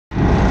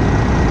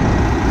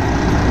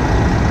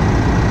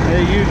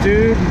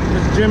YouTube,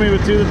 this is Jimmy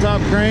with To The Top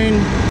Crane.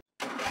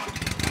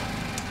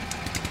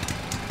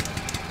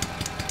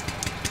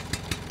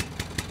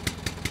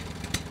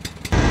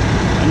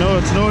 I know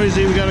it's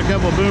noisy, we got a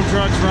couple boom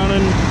trucks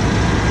running.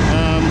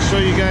 Show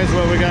you guys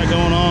what we got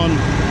going on.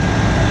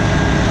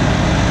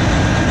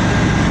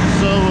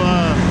 So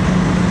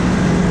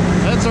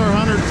that's our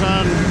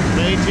 100-ton,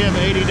 the ATF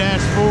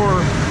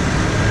 80-4.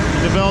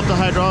 Developed a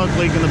hydraulic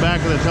leak in the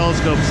back of the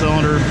telescope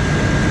cylinder.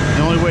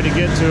 The only way to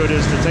get to it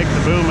is to take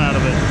the boom out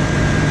of it.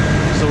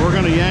 So we're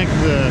going to yank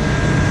the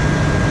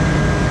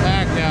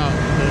pack out.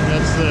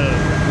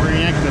 We're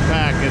yanking the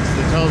pack. It's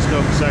the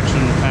telescope section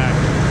of the pack.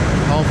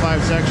 All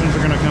 5 sections are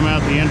going to come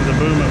out the end of the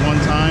boom at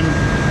one time.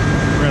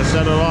 We're going to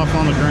set it off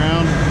on the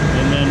ground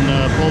and then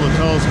pull the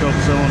telescope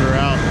cylinder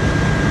out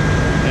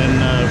and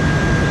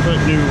put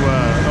new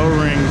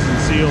O-rings and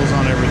seals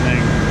on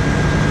everything.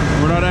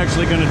 We're not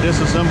actually going to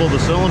disassemble the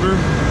cylinder.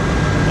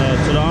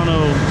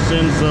 Tadano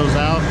sends those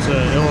out to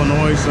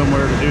Illinois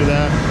somewhere to do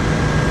that.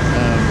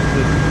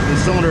 The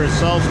cylinder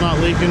itself's not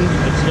leaking.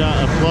 It's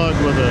got a plug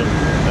with a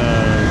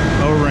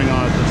O-ring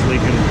on it that's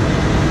leaking.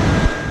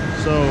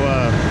 So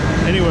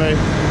anyway,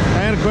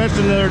 I had a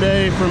question the other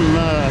day from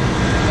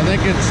I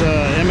think it's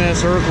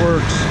MS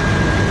Earthworks.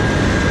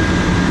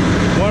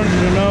 Wanted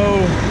to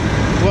know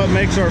what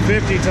makes our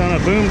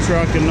 50-ton a boom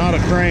truck and not a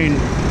crane.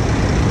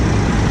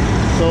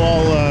 So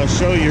I'll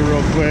show you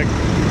real quick.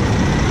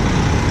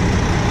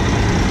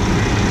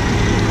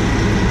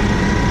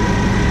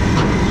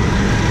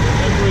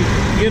 If we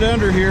get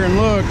under here and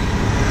look,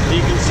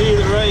 you can see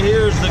that right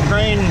here is the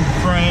crane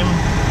frame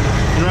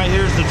and right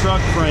here is the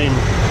truck frame.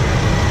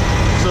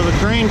 So the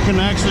crane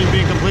can actually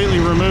be completely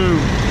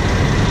removed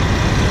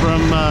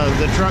from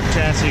the truck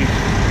chassis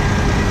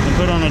and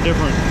put on a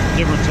different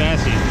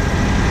chassis.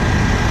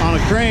 On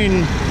a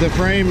crane, the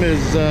frame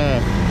is,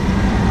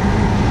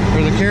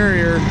 or the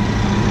carrier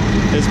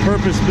is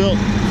purpose built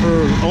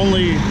for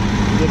only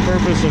the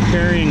purpose of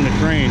carrying the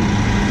crane.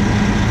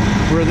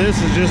 Where this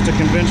is just a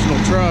conventional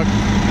truck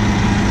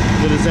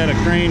that has had a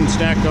crane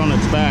stacked on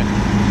its back.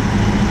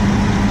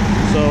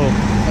 So,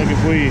 like if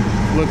we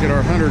look at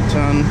our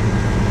 100-ton,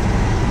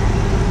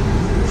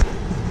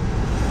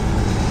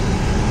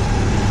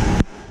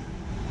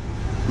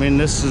 I mean,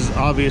 this is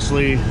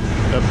obviously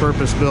a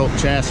purpose-built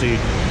chassis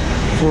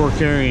for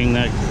carrying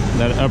that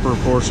upper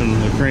portion,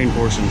 the crane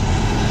portion.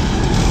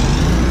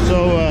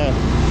 So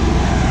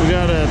we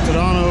got a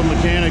Tadano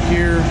mechanic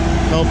here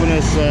helping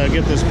us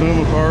get this boom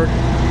apart.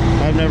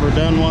 I've never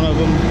done one of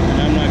them,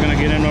 and I'm not going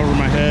to get in over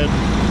my head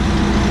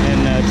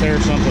and tear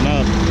something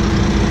up.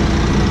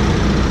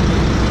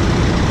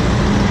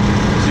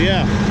 So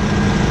yeah,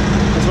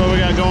 that's what we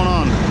got going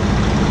on.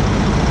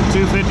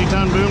 2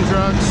 50-ton boom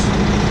trucks.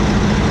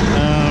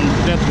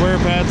 Got the wear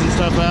pads and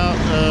stuff out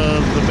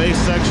of the base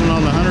section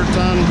on the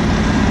 100-ton.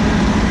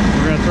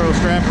 We're going to throw a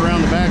strap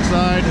around the back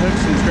side, hook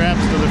some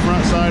straps to the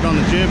front side on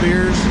the jib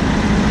ears,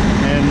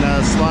 and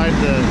slide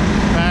the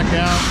pack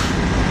out,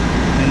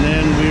 and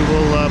then we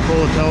will pull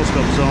the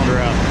telescope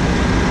cylinder out.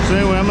 So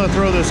anyway, I'm going to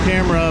throw this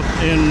camera up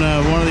in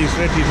one of these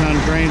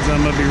 50-ton cranes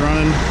I'm going to be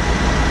running,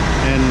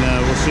 and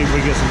we'll see if we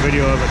get some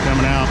video of it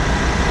coming out.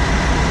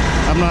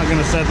 I'm not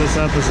going to set this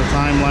up as a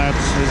time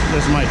lapse.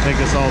 This might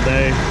take us all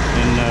day,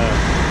 and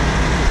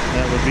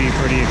that would be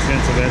pretty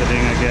extensive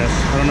editing, I guess.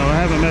 I don't know, I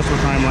haven't messed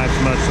with time lapse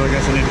much, so I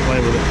guess I need to play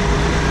with it.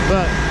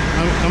 But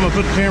I'm going to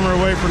put the camera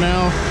away for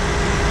now.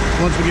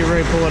 Once we get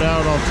ready to pull it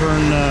out, I'll turn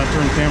the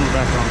camera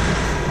back on.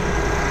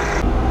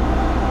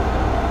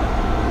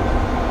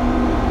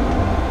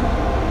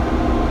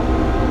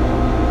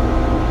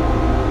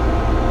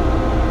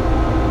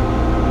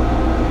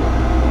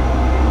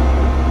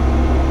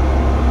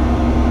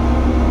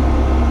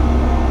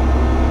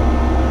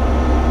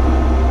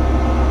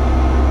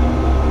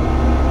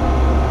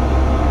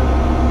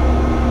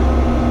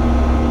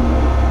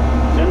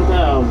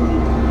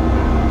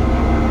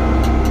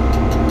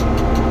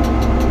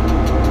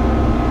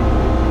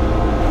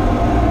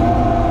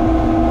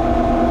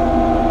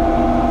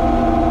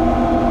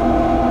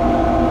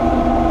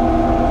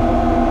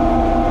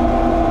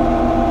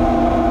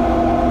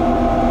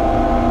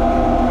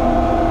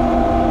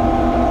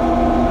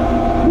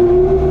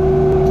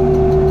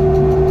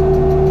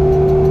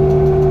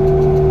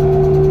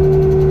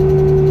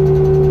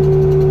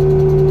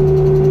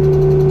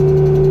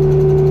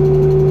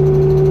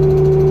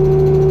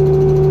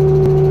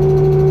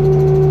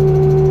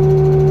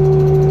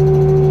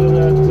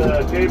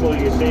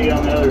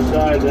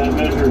 That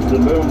measures the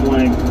boom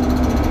length.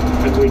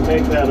 If we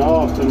take that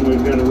off, then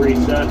we've got to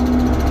reset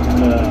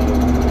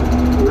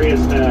the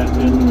rheostat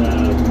and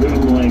the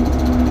boom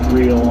length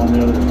reel on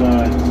the other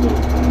side. So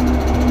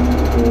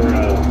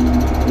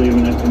we're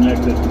leaving it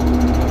connected.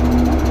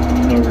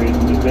 No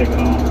reason to take it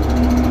off.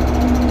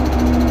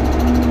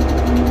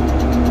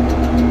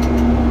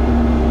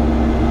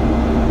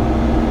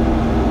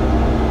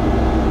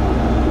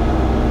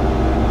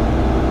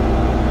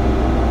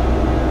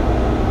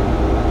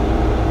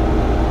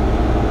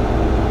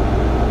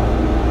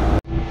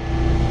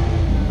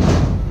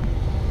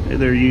 Hey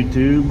there,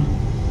 YouTube.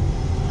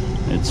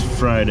 It's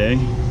Friday.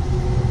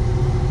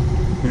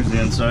 Here's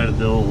the inside of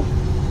the old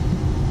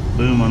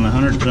boom on the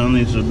 100-ton.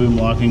 These are boom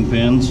locking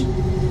pins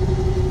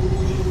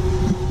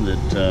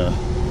that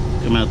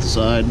come out the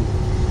side.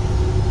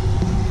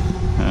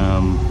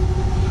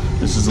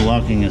 This is the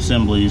locking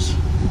assemblies.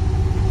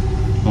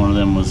 One of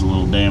them was a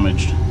little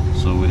damaged,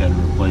 so we had to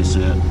replace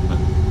it. But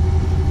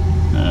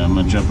I'm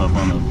gonna jump up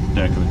on the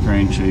deck of the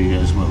crane and show you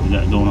guys what we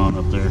got going on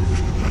up there.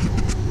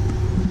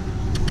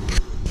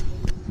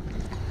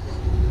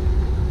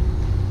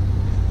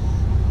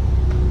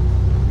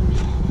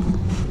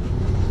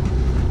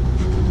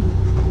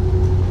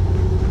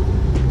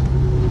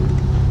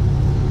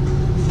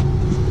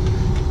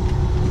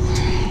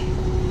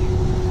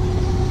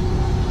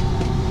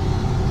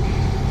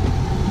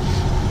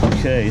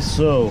 Okay,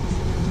 so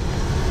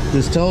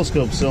this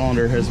telescope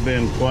cylinder has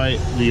been quite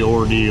the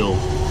ordeal. I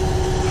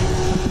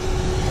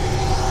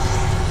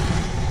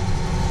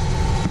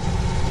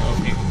don't know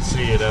if you can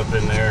see it up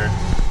in there.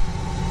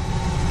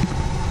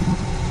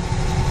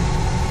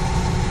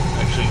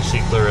 Actually, you can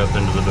see clear up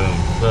into the boom.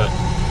 But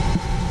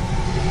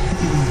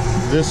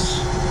this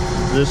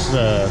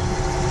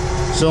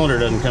cylinder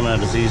doesn't come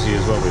out as easy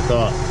as what we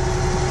thought.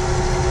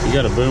 You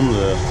got to boom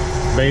the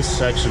base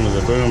section of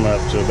the boom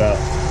up to about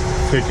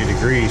 50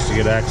 degrees to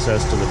get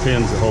access to the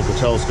pins that hold the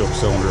telescope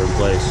cylinder in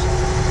place.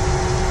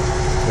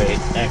 Okay,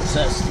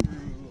 access through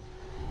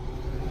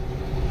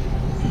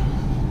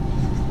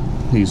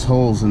these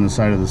holes in the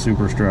side of the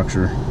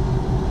superstructure.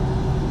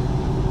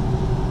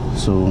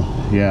 So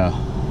yeah,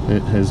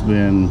 it has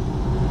been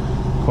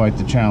quite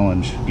the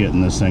challenge getting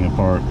this thing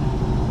apart.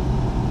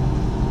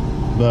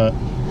 But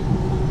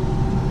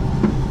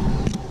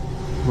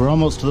we're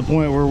almost to the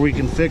point where we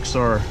can fix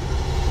our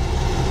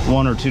 $1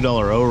 or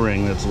 $2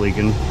 O-ring that's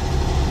leaking,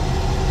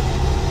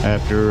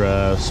 after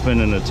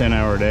spending a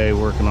 10-hour day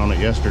working on it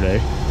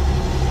yesterday.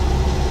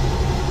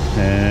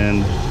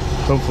 And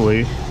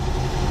hopefully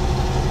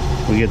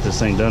we get this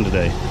thing done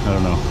today. I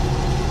don't know.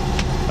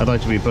 I'd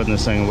like to be putting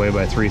this thing away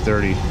by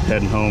 3:30,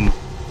 heading home,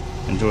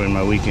 enjoying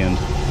my weekend.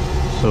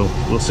 So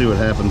we'll see what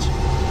happens.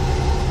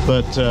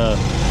 But I'm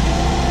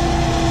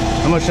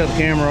gonna shut the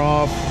camera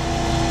off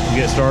and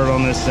get started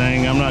on this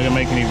thing. I'm not gonna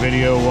make any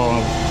video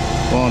while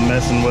I'm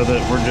messing with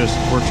it. We're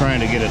trying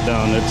to get it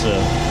done.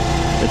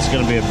 It's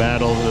going to be a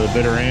battle to the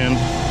bitter end,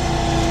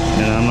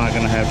 and I'm not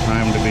going to have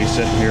time to be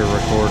sitting here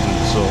recording,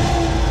 so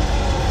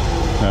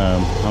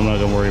I'm not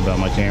going to worry about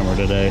my camera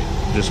today.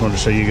 Just wanted to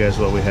show you guys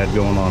what we had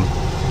going on.